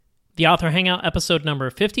The Author Hangout, episode number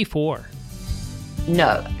 54.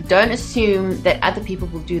 No, don't assume that other people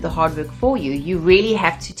will do the hard work for you. You really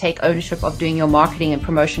have to take ownership of doing your marketing and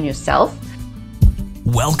promotion yourself.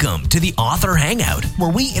 Welcome to the Author Hangout, where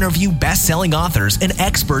we interview best-selling authors and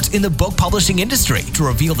experts in the book publishing industry to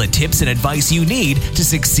reveal the tips and advice you need to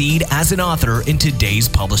succeed as an author in today's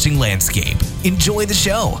publishing landscape. Enjoy the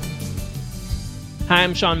show. Hi,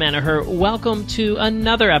 I'm Sean Manaher. Welcome to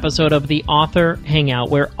another episode of the Author Hangout,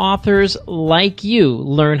 where authors like you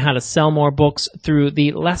learn how to sell more books through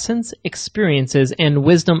the lessons, experiences, and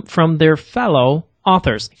wisdom from their fellow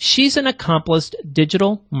authors. She's an accomplished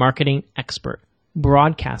digital marketing expert,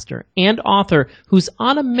 broadcaster, and author who's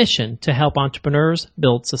on a mission to help entrepreneurs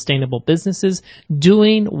build sustainable businesses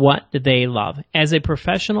doing what they love. As a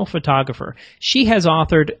professional photographer, she has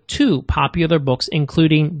authored 2 popular books,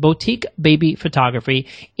 including Boutique Baby Photography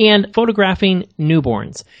and Photographing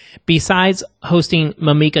Newborns. Besides hosting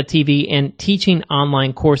Mimika TV and teaching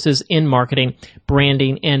online courses in marketing,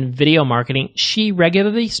 branding, and video marketing, she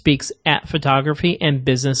regularly speaks at photography and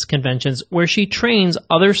business conventions where she trains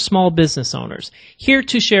other small business owners. Here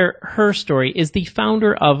to share her story is the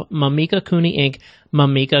founder of Mimika Cooney, Inc.,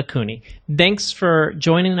 Mimika Cooney. Thanks for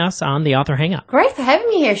joining us on the Author Hangout. Great for having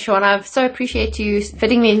me here, Sean. I so appreciate you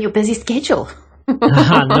fitting me in your busy schedule.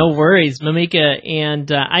 No worries, Mimika,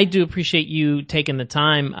 and I do appreciate you taking the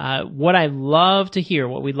time. What we'd love to hear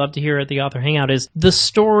at the Author Hangout is the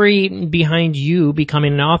story behind you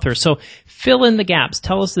becoming an author. So fill in the gaps.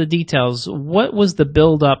 Tell us the details. What was the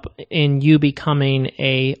build-up in you becoming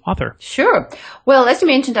an author? Sure. Well, as you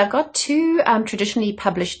mentioned, I've got 2 traditionally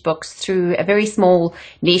published books through a very small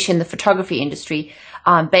niche in the photography industry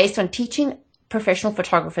based on teaching professional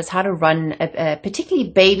photographers how to run a particularly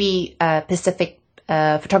baby Pacific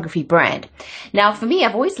photography brand. Now, for me,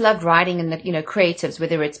 I've always loved writing in the creatives,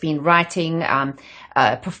 whether it's been writing,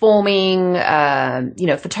 performing,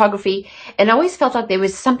 photography, and I always felt like there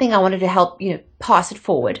was something I wanted to help pass it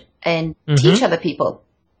forward and teach other people.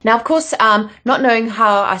 Now, of course, not knowing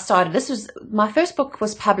how I started, my first book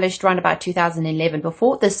was published around about 2011,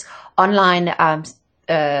 before this online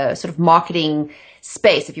sort of marketing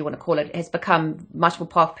space, if you want to call it, has become much more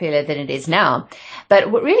popular than it is now.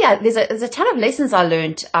 But really, there's a ton of lessons I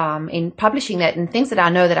learned in publishing that, and things that I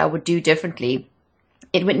know that I would do differently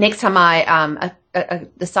next time I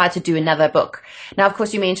decide to do another book. Now, of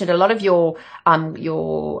course, you mentioned a lot of your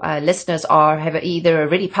listeners have either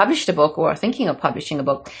already published a book or are thinking of publishing a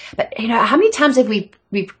book. But how many times have we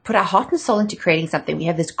put our heart and soul into creating something? We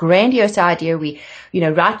have this grandiose idea. We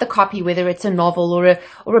write the copy, whether it's a novel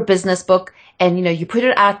or a business book, and you put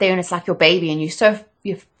it out there, and it's like your baby, and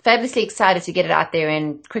you're fabulously excited to get it out there,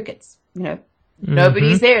 and crickets.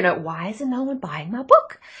 Nobody's there. Why isn't no one buying my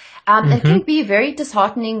book? It can be a very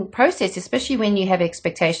disheartening process, especially when you have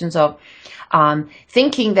expectations of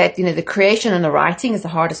thinking that the creation and the writing is the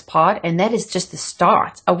hardest part, and that is just the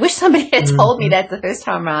start. I wish somebody had told me that the first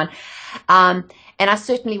time around, and I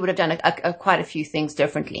certainly would have done quite a few things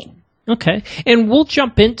differently. Okay. And we'll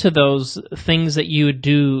jump into those things that you would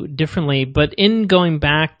do differently. But in going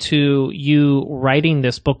back to you writing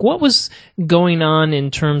this book, what was going on in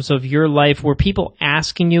terms of your life? Were people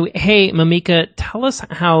asking you, hey, Mimika, tell us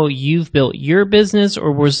how you've built your business?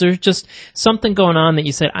 Or was there just something going on that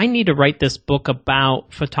you said, I need to write this book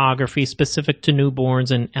about photography specific to newborns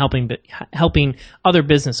and helping other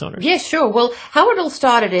business owners? Yeah, sure. Well, how it all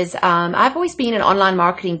started is I've always been in online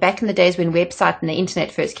marketing back in the days when website and the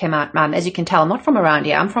internet first came out. As you can tell, I'm not from around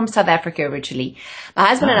here. I'm from South Africa originally. My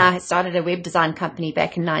husband and I started a web design company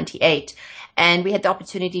back in 98, and we had the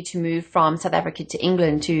opportunity to move from South Africa to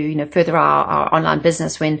England to further our online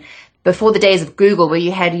business before the days of Google, where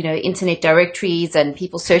you had internet directories and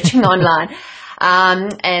people searching online.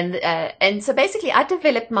 And so basically I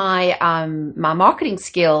developed my my marketing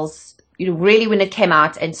skills really when it came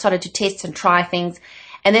out, and started to test and try things.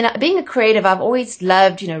 And then being a creative, I've always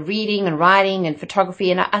loved, reading and writing and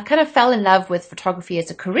photography. And I kind of fell in love with photography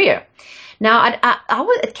as a career. Now,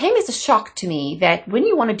 it came as a shock to me that when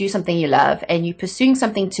you want to do something you love and you're pursuing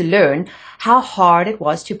something to learn, how hard it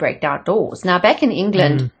was to break down doors. Now, back in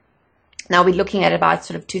England, now we're looking at about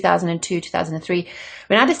sort of 2002, 2003,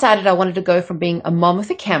 when I decided I wanted to go from being a mom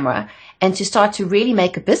with a camera and to start to really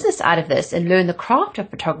make a business out of this and learn the craft of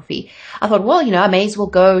photography. I thought, well, I may as well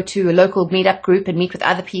go to a local meetup group and meet with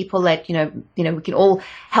other people that, we can all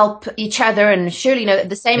help each other. And surely,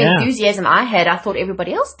 the same enthusiasm I had, I thought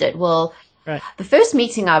everybody else did. Well, Right. The first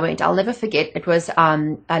meeting I went, I'll never forget. It was,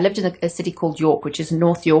 I lived in a city called York, which is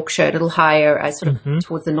North Yorkshire, a little higher, sort of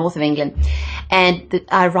towards the north of England. And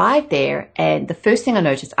I arrived there, and the first thing I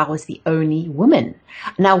noticed, I was the only woman.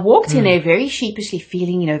 And I walked in there very sheepishly,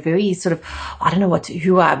 feeling, very sort of, I don't know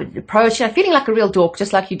who I would approach. Feeling like a real dork,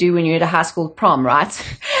 just like you do when you're at a high school prom,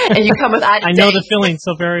 right? And you come with I know the feeling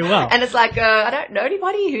so very well. And it's like, I don't know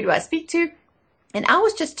anybody. Who do I speak to? And I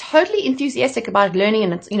was just totally enthusiastic about learning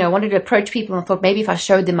and, wanted to approach people and thought maybe if I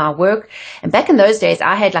showed them my work. And back in those days,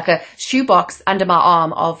 I had like a shoebox under my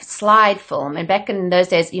arm of slide film. And back in those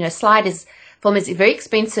days, film is a very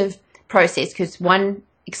expensive process because one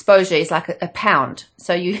exposure is like a pound.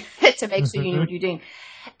 So you had to make sure you knew what you're doing.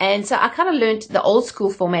 And so I kind of learned the old school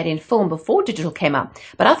format in film before digital came up.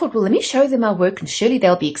 But I thought, well, let me show them my work and surely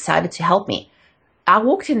they'll be excited to help me. I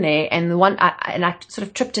walked in there and I sort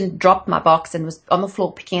of tripped and dropped my box and was on the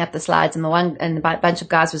floor picking up the slides, and a bunch of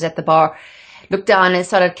guys was at the bar, looked down and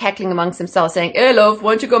started cackling amongst themselves saying, "Hey love,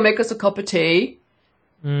 why don't you go make us a cup of tea?"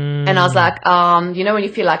 And I was like, when you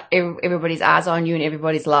feel like everybody's eyes on you and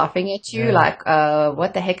everybody's laughing at you, like,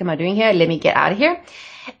 what the heck am I doing here? Let me get out of here.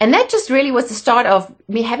 And that just really was the start of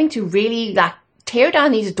me having to really tear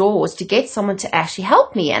down these doors to get someone to actually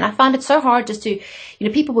help me. And I found it so hard just to,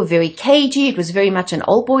 people were very cagey. It was very much an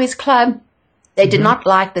old boys club. They did not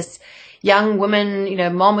like this young woman,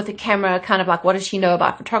 mom with a camera, kind of like, what does she know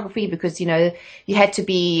about photography? Because, you had to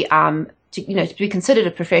be, to be considered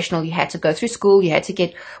a professional, you had to go through school, you had to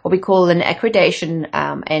get what we call an accreditation,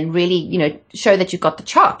 and really, show that you got the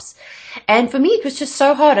chops. And for me, it was just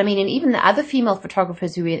so hard. I mean, and even the other female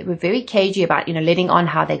photographers who were very cagey about, letting on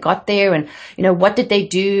how they got there and, what did they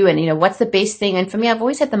do and, what's the best thing. And for me, I've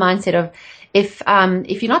always had the mindset of if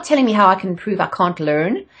you're not telling me how I can improve, I can't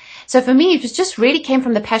learn. So for me, it was just really came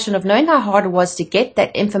from the passion of knowing how hard it was to get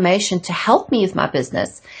that information to help me with my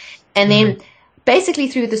business. And then basically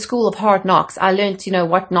through the school of hard knocks, I learned,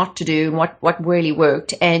 what not to do and what really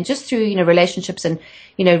worked. And just through, relationships and,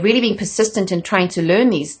 really being persistent in trying to learn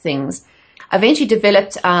these things, I eventually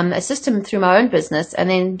developed a system through my own business. And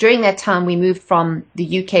then during that time, we moved from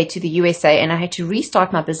the UK to the USA, and I had to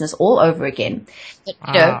restart my business all over again.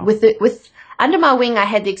 But, with under my wing, I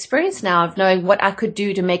had the experience now of knowing what I could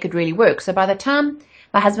do to make it really work. So by the time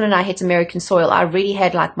my husband and I hit American soil, I really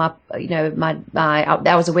had I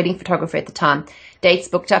was a wedding photographer at the time, dates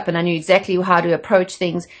booked up, and I knew exactly how to approach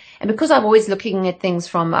things. And because I'm always looking at things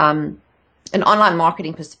from an online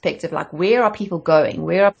marketing perspective, like where are people going?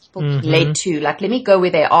 Where are people led to? Like, let me go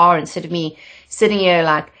where they are instead of me sitting here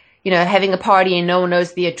having a party and no one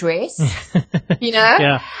knows the address,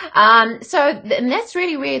 Yeah. And that's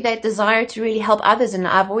really where that desire to really help others. And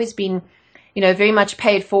I've always been, very much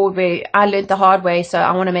paid forward where I learned the hard way. So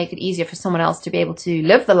I want to make it easier for someone else to be able to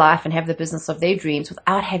live the life and have the business of their dreams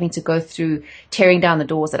without having to go through tearing down the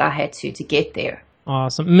doors that I had to get there.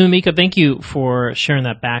 Awesome. Mimika, thank you for sharing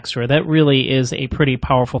that backstory. That really is a pretty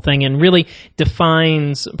powerful thing and really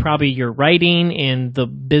defines probably your writing and the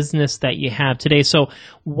business that you have today. So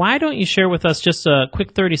why don't you share with us just a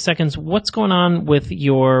quick 30 seconds, what's going on with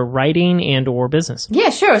your writing and or business?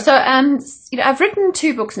 Yeah, sure. So, I've written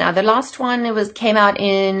 2 books now. The last one, came out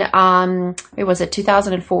in,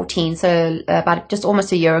 2014. So about just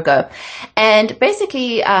almost a year ago. And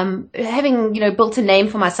basically, having, built a name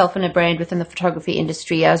for myself and a brand within the photography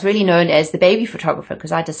industry, I was really known as the baby photographer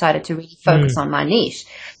because I decided to really focus on my niche.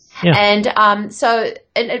 Yeah. And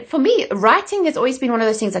for me, writing has always been one of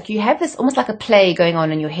those things, like you have this almost like a play going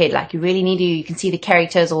on in your head, like you really you can see the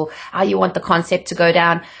characters or how you want the concept to go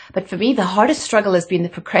down. But for me, the hardest struggle has been the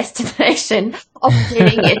procrastination of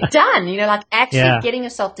getting it done, actually getting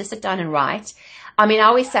yourself to sit down and write. I mean, I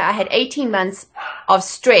always say I had 18 months of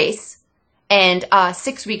stress and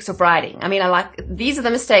 6 weeks of writing. I mean, these are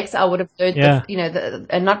the mistakes I would have learned,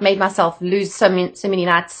 and not made myself lose so many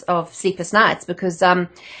nights of sleepless nights because, and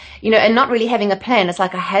not really having a plan. It's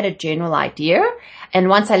like I had a general idea. And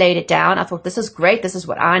once I laid it down, I thought, this is great. This is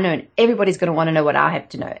what I know. And everybody's going to want to know what I have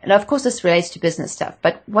to know. And of course, this relates to business stuff.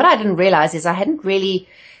 But what I didn't realize is I hadn't really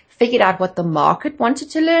figured out what the market wanted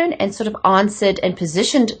to learn and sort of answered and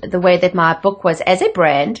positioned the way that my book was as a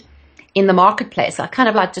brand in the marketplace. I kind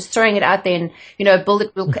of like just throwing it out there and, build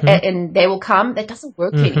it and they will come. That doesn't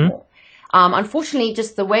work anymore. Unfortunately,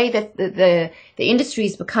 just the way that the industry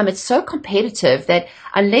has become, it's so competitive that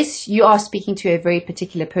unless you are speaking to a very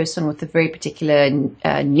particular person with a very particular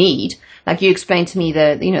need, like you explained to me,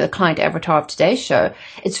 the client avatar of today's show,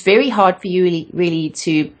 it's very hard for you really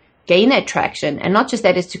to gain that traction. And not just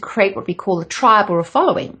that, is to create what we call a tribe or a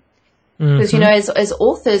following. Because, as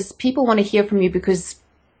authors, people want to hear from you because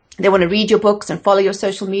they want to read your books and follow your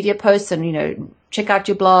social media posts and, check out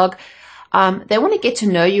your blog. They want to get to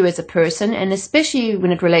know you as a person, and especially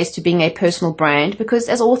when it relates to being a personal brand, because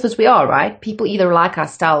as authors we are, right? People either like our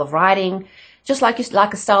style of writing, just like you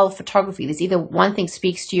like a style of photography. There's either one thing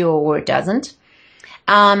speaks to you or it doesn't.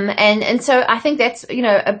 And so I think that's,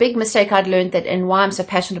 a big mistake I'd learned, that, and why I'm so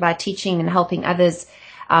passionate about teaching and helping others,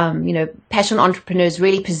 passionate entrepreneurs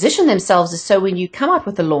really position themselves, is so when you come out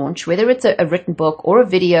with a launch, whether it's a written book or a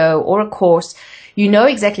video or a course, you know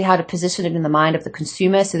exactly how to position it in the mind of the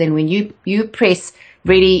consumer. So then when you press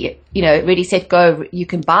ready, ready, set, go, you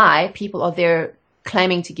can buy, people are there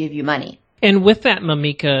claiming to give you money. And with that,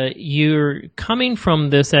 Mimika, you're coming from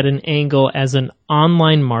this at an angle as an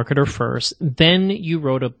online marketer first, then you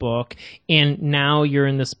wrote a book, and now you're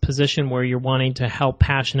in this position where you're wanting to help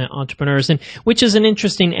passionate entrepreneurs, and which is an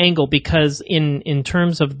interesting angle, because in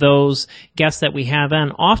terms of those guests that we have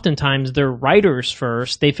on, oftentimes they're writers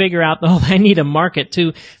first. They figure out, I need a market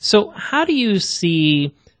too. So how do you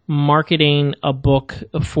see marketing a book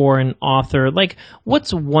for an author? Like,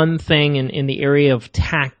 what's one thing in the area of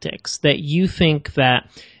tactics that you think that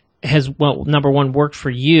has, number one, worked for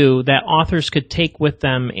you that authors could take with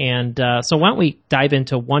them? And so why don't we dive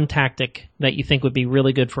into one tactic that you think would be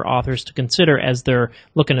really good for authors to consider as they're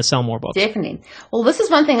looking to sell more books? Definitely. Well, this is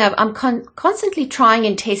one thing I'm constantly trying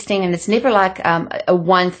and testing, and it's never like a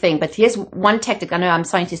one thing. But here's one tactic I know I'm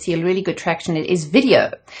starting to see a really good traction. It is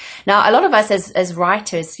video. Now, a lot of us as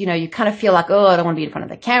writers, you kind of feel like, I don't want to be in front of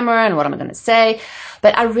the camera, and what am I going to say?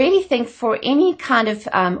 But I really think for any kind of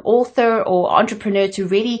author or entrepreneur to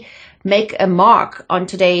really make a mark on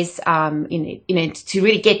today's, to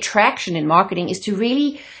really get traction in marketing, is to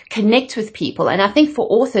really connect with people. And I think for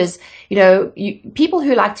authors, people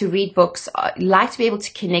who like to read books like to be able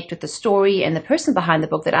to connect with the story and the person behind the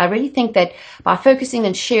book. That I really think that by focusing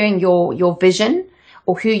and sharing your vision,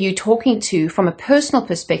 or who you're talking to from a personal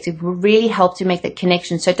perspective, will really help to make that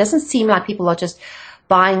connection. So it doesn't seem like people are just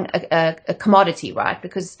buying a commodity, right?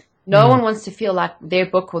 Because no one wants to feel like their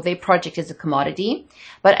book or their project is a commodity.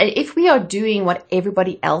 But if we are doing what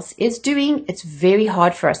everybody else is doing, it's very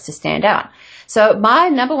hard for us to stand out. So my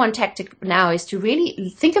number one tactic now is to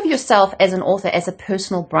really think of yourself as an author as a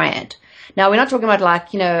personal brand. Now, we're not talking about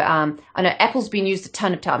I know Apple's been used a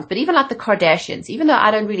ton of times, but even like the Kardashians, even though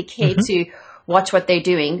I don't really care to watch what they're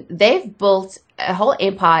doing, they've built a whole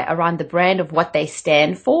empire around the brand of what they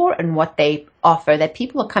stand for and what they offer, that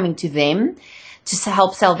people are coming to them to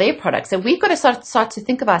help sell their products. So we've got to start to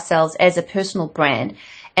think of ourselves as a personal brand,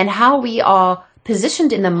 and how we are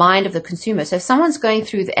positioned in the mind of the consumer. So if someone's going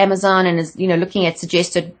through the Amazon and is, looking at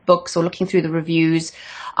suggested books or looking through the reviews,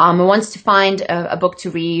 and wants to find a book to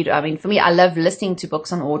read. I mean, for me, I love listening to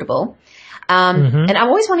books on Audible. And I'm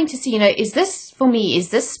always wanting to see, is this for me? Is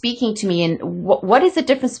this speaking to me? And what is the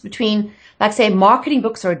difference between, like, say, marketing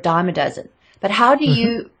books are a dime a dozen, but how do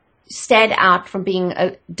you stand out from being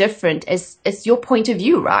different as your point of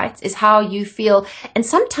view, right? Is how you feel. And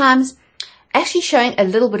sometimes actually showing a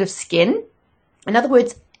little bit of skin. In other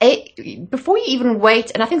words, before you even wait,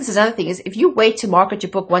 and I think this is another thing, is if you wait to market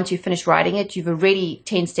your book once you finish writing it, you've already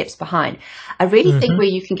 10 steps behind. I really think where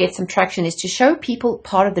you can get some traction is to show people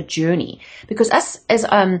part of the journey. Because us as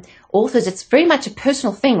authors, it's very much a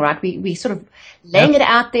personal thing, right? We sort of laying it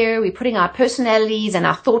out there, we're putting our personalities and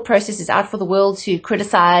our thought processes out for the world to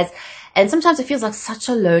criticize. And sometimes it feels like such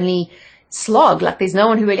a lonely slog, like there's no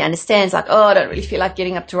one who really understands, like, I don't really feel like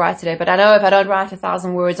getting up to write today, but I know if I don't write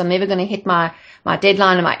 1,000 words, I'm never going to hit my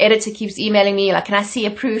deadline, and my editor keeps emailing me, like, can I see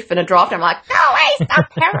a proof and a draft? I'm like, no way,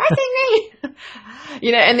 stop harassing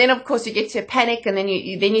me. And then of course you get to a panic, and then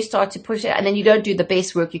you start to push it, and then you don't do the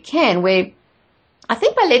best work you can, where I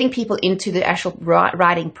think by letting people into the actual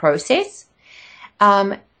writing process,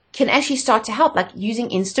 can actually start to help, like using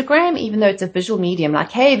Instagram, even though it's a visual medium,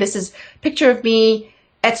 like, hey, this is a picture of me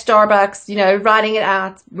at Starbucks, writing it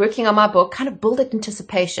out, working on my book, kind of build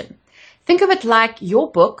anticipation. Think of it like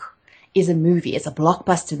your book is a movie, it's a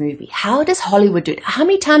blockbuster movie. How does Hollywood do it? How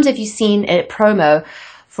many times have you seen a promo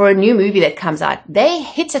for a new movie that comes out? They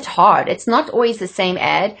hit it hard. It's not always the same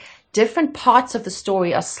ad. Different parts of the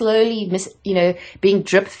story are slowly, being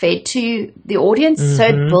drip fed to the audience. So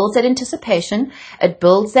it builds that anticipation, it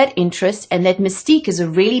builds that interest, and that mystique is a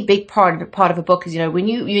really big part of a book. Because when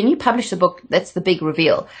you publish a book, that's the big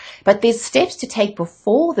reveal. But there's steps to take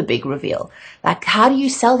before the big reveal. Like, how do you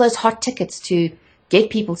sell those hot tickets to get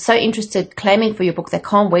people so interested, claiming for your book, they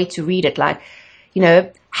can't wait to read it? Like,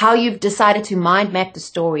 how you've decided to mind map the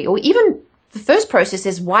story, or even the first process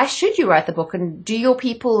is, why should you write the book? And do your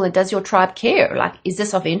people and does your tribe care? Like, is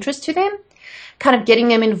this of interest to them? Kind of getting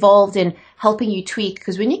them involved in helping you tweak.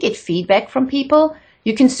 Because when you get feedback from people,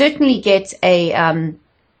 you can certainly get a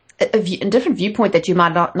a different viewpoint that you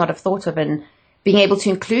might not have thought of, and being able to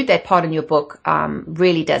include that part in your book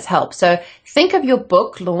really does help. So think of your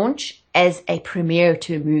book launch as a premiere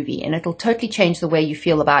to a movie, and it'll totally change the way you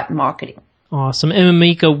feel about marketing. Awesome. And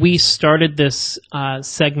Mimika, we started this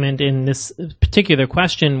segment in this particular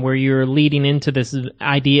question where you're leading into this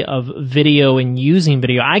idea of video and using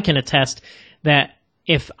video. I can attest that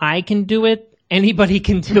if I can do it, anybody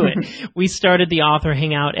can do it. We started the Author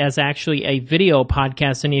Hangout as actually a video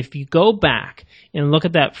podcast, and if you go back and look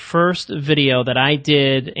at that first video that I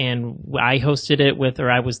did, and I hosted it with,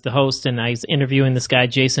 or I was the host, and I was interviewing this guy,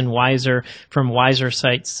 Jason Weiser from Weiser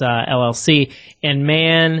Sites LLC, and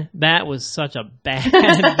man, that was such a bad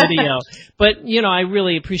video. But, you know, I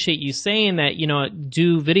really appreciate you saying that, you know,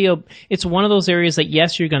 do video. It's one of those areas that,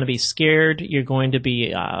 yes, you're going to be scared. You're going to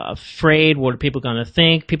be afraid. What are people going to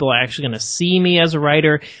think? People are actually going to see me as a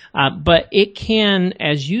writer. But it can,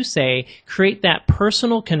 as you say, create that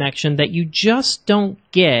personal connection that you just don't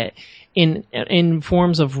get in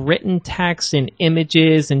forms of written text and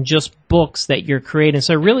images and just books that you're creating.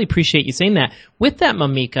 So I really appreciate you saying that. With that,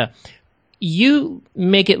 Mimika, you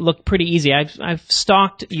make it look pretty easy. I've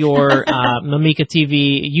stalked your Mimika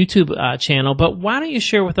TV YouTube channel, but why don't you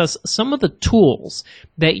share with us some of the tools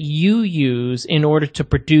that you use in order to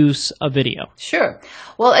produce a video? Sure.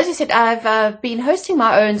 Well, as you said, I've been hosting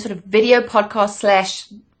my own sort of video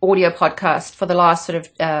podcast / audio podcast for the last sort of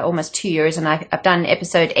almost 2 years, and I've done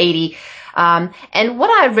episode 80. And what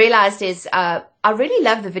I realized is I really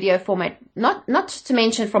love the video format, not to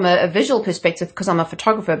mention from a visual perspective because I'm a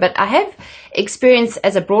photographer, but I have experience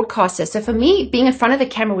as a broadcaster. So for me, being in front of the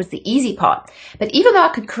camera was the easy part. But even though I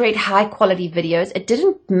could create high quality videos, it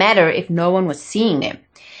didn't matter if no one was seeing them.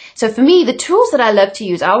 So for me, the tools that I love to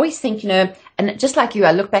use, I always think, you know, and just like you,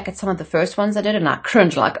 I look back at some of the first ones I did and I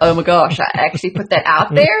cringe like, oh my gosh, I actually put that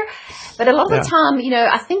out there. But a lot of the time, you know,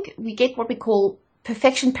 I think we get what we call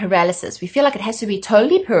perfection paralysis. We feel like it has to be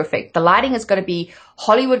totally perfect. The lighting is going to be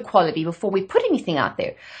Hollywood quality before we put anything out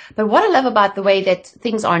there. But what I love about the way that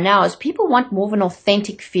things are now is people want more of an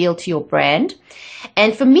authentic feel to your brand.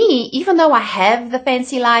 And for me, even though I have the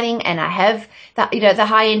fancy lighting and I have the, you know, the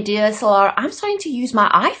high-end DSLR, I'm starting to use my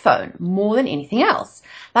iPhone more than anything else.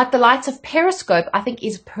 Like the lights of Periscope, I think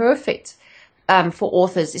is perfect for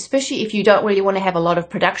authors, especially if you don't really want to have a lot of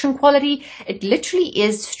production quality. It literally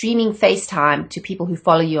is streaming FaceTime to people who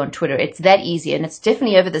follow you on Twitter. It's that easy, and it's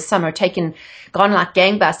definitely over the summer gone like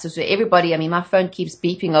gangbusters where everybody, I mean, my phone keeps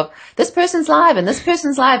beeping of this person's live and this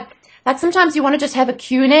person's live. Like sometimes you want to just have a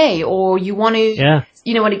Q&A, or you want to,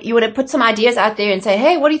 you want to put some ideas out there and say,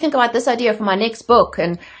 hey, what do you think about this idea for my next book?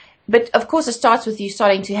 But of course, it starts with you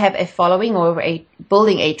starting to have a following or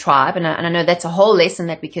building a tribe. And I know that's a whole lesson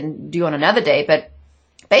that we can do on another day. But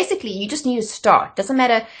basically, you just need to start. Doesn't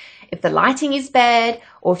matter if the lighting is bad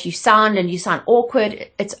or if you sound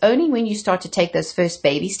awkward. It's only when you start to take those first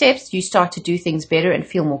baby steps, you start to do things better and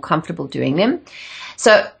feel more comfortable doing them.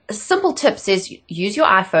 So simple tips is use your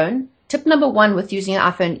iPhone. Tip number one with using an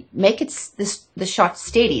iPhone, make it the shot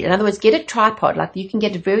steady. In other words, get a tripod. Like you can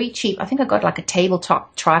get it very cheap. I think I got like a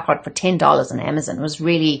tabletop tripod for $10 on Amazon. It was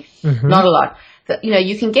really not a lot. But, you know,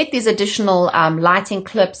 you can get these additional lighting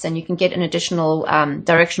clips, and you can get an additional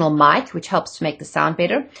directional mic, which helps to make the sound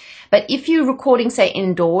better. But if you're recording, say,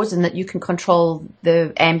 indoors and that you can control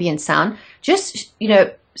the ambient sound, just, you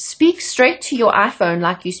know, speak straight to your iPhone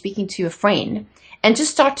like you're speaking to a friend. And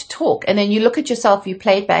just start to talk. And then you look at yourself, you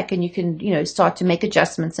play it back, and you can, you know, start to make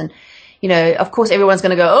adjustments. And, you know, of course, everyone's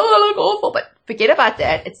going to go, oh, I look awful. But forget about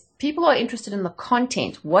that. People are interested in the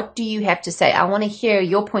content. What do you have to say? I want to hear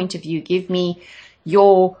your point of view. Give me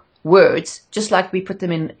your words, just like we put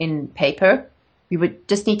them in paper. We would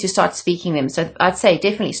just need to start speaking them. So I'd say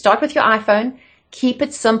definitely start with your iPhone, keep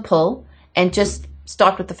it simple, and just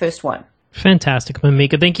start with the first one. Fantastic,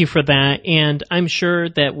 Mimika. Thank you for that. And I'm sure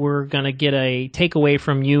that we're going to get a takeaway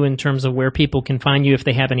from you in terms of where people can find you if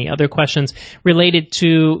they have any other questions related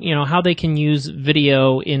to, you know, how they can use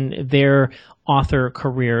video in their author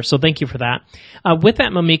career. So thank you for that. With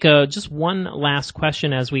that, Mimika, just one last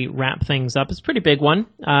question as we wrap things up. It's a pretty big one.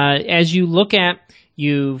 As you look at,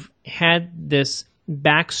 you've had this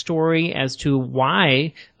backstory as to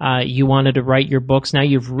why you wanted to write your books. Now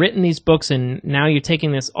you've written these books, and now you're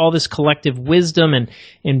taking all this collective wisdom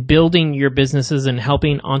and building your businesses and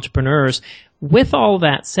helping entrepreneurs. With all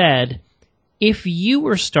that said, if you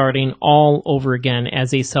were starting all over again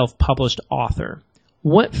as a self-published author,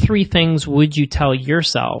 what 3 things would you tell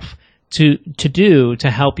yourself to do to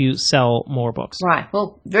help you sell more books? Right.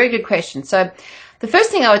 Well, very good question. So the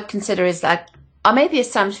first thing I would consider is like, I made the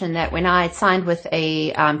assumption that when I had signed with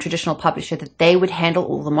a traditional publisher that they would handle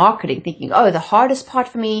all the marketing, thinking, oh, the hardest part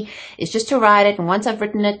for me is just to write it. And once I've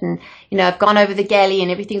written it and, I've gone over the galley and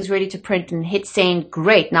everything's ready to print and hit send,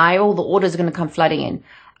 great. Now all the orders are going to come flooding in.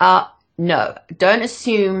 No, don't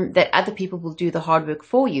assume that other people will do the hard work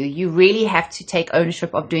for you. You really have to take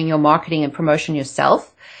ownership of doing your marketing and promotion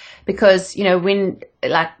yourself, because, when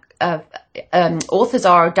authors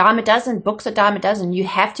are a dime a dozen, books are a dime a dozen, you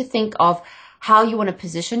have to think of how you want to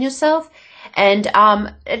position yourself. And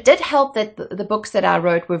it did help that the books that I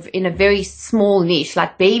wrote were in a very small niche,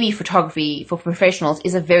 like baby photography for professionals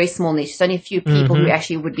is a very small niche. There's only a few people who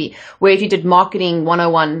actually would be, where if you did marketing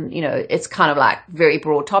 101, it's kind of like very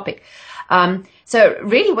broad topic. So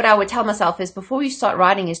really what I would tell myself is before you start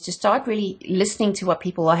writing is to start really listening to what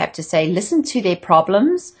people have to say, listen to their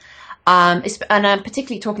problems. And I'm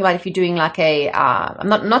particularly talking about if you're doing like I'm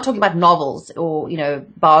not talking about novels or,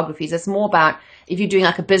 biographies. It's more about if you're doing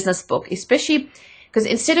like a business book, especially because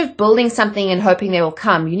instead of building something and hoping they will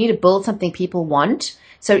come, you need to build something people want.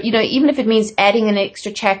 So, even if it means adding an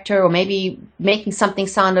extra chapter or maybe making something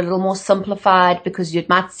sound a little more simplified because it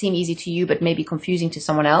might seem easy to you but maybe confusing to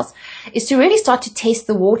someone else, is to really start to test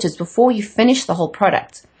the waters before you finish the whole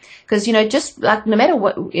product. Because, just like no matter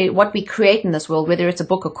what we create in this world, whether it's a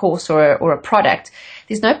book, a course, or a product,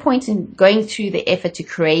 there's no point in going through the effort to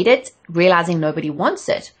create it, realizing nobody wants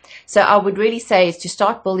it. So I would really say is to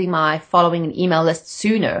start building my following and email list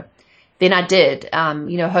sooner than I did,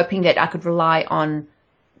 hoping that I could rely on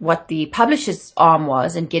what the publisher's arm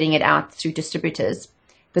was and getting it out through distributors.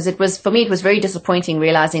 Because for me, it was very disappointing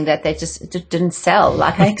realizing that it just didn't sell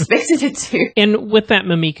like I expected it to. And with that,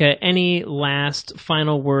 Mimika, any last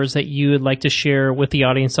final words that you would like to share with the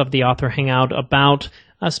audience of the Author Hangout about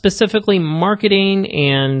specifically marketing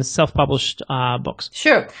and self-published books?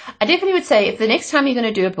 Sure. I definitely would say if the next time you're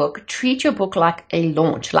going to do a book, treat your book like a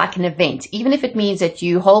launch, like an event. Even if it means that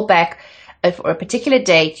you hold back for a particular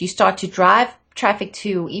date, you start to drive traffic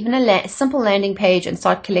to even a simple landing page and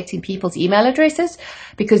start collecting people's email addresses,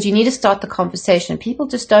 because you need to start the conversation. People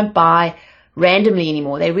just don't buy randomly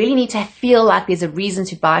anymore. They really need to feel like there's a reason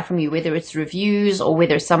to buy from you, whether it's reviews or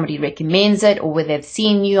whether somebody recommends it or whether they've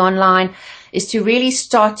seen you online, is to really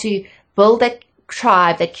start to build that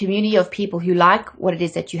tribe, that community of people who like what it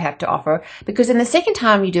is that you have to offer. Because then the second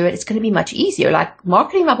time you do it, it's going to be much easier. Like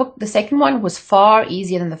marketing my book, the second one was far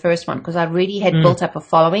easier than the first one because I really had built up a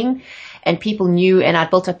following and people knew, and I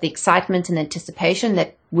built up the excitement and anticipation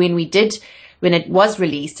that when it was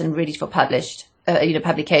released and ready for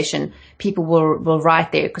publication, people were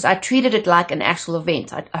right there, because I treated it like an actual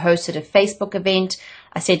event. I hosted a Facebook event.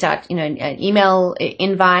 I sent out, an email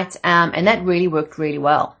invite, and that really worked really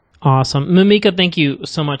well. Awesome. Mimika, thank you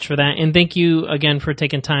so much for that. And thank you again for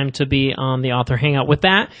taking time to be on the Author Hangout. With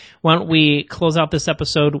that, why don't we close out this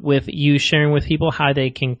episode with you sharing with people how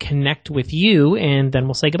they can connect with you, and then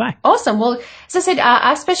we'll say goodbye. Awesome. Well, as I said,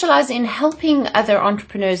 I specialize in helping other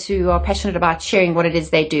entrepreneurs who are passionate about sharing what it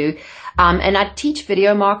is they do. And I teach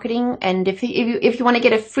video marketing. And if you want to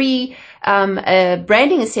get a free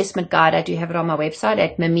branding assessment guide, I do have it on my website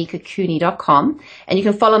at mimikacooney.com. And you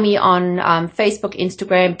can follow me on Facebook,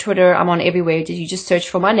 Instagram, Twitter. I'm on everywhere. You just search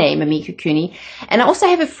for my name, Mimika Cooney. And I also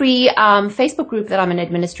have a free Facebook group that I'm an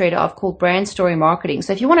administrator of called Brand Story Marketing.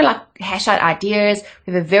 So if you want to hash out ideas,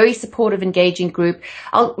 we have a very supportive, engaging group.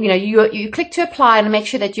 You click to apply and make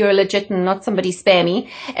sure that you're legit and not somebody spammy.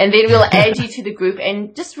 And then we'll add you to the group,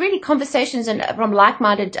 and just really conversations and from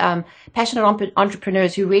like-minded, passionate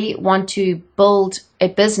entrepreneurs who really want to build a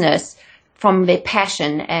business from their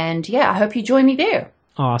passion. And I hope you join me there.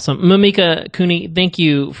 Awesome. Mimika Cooney, thank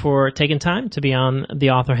you for taking time to be on the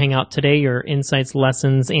Author Hangout today. Your insights,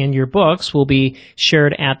 lessons, and your books will be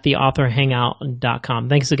shared at theauthorhangout.com.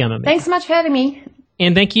 Thanks again, Mimika. Thanks so much for having me.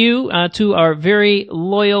 And thank you to our very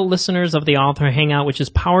loyal listeners of the Author Hangout, which is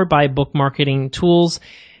powered by Book Marketing Tools.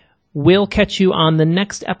 We'll catch you on the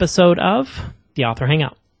next episode of the Author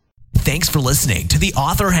Hangout. Thanks for listening to the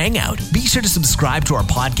Author Hangout. Be sure to subscribe to our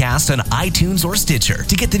podcast on iTunes or Stitcher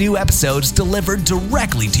to get the new episodes delivered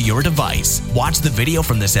directly to your device. Watch the video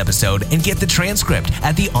from this episode and get the transcript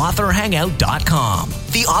at theauthorhangout.com.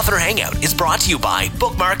 The Author Hangout is brought to you by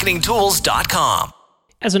bookmarketingtools.com.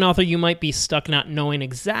 As an author, you might be stuck not knowing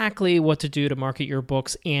exactly what to do to market your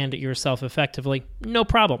books and yourself effectively. No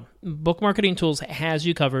problem. Book Marketing Tools has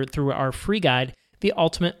you covered through our free guide, The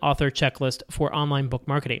Ultimate Author Checklist for Online Book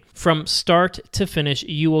Marketing. From start to finish,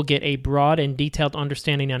 you will get a broad and detailed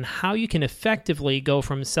understanding on how you can effectively go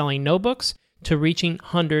from selling no books to reaching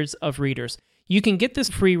hundreds of readers. You can get this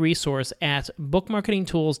free resource at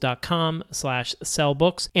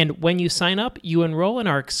bookmarketingtools.com/sellbooks. And when you sign up, you enroll in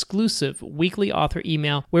our exclusive weekly author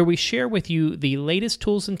email where we share with you the latest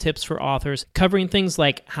tools and tips for authors, covering things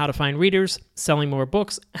like how to find readers, selling more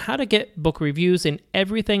books, how to get book reviews, and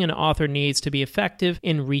everything an author needs to be effective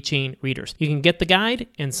in reaching readers. You can get the guide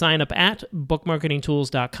and sign up at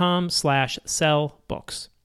bookmarketingtools.com/sellbooks.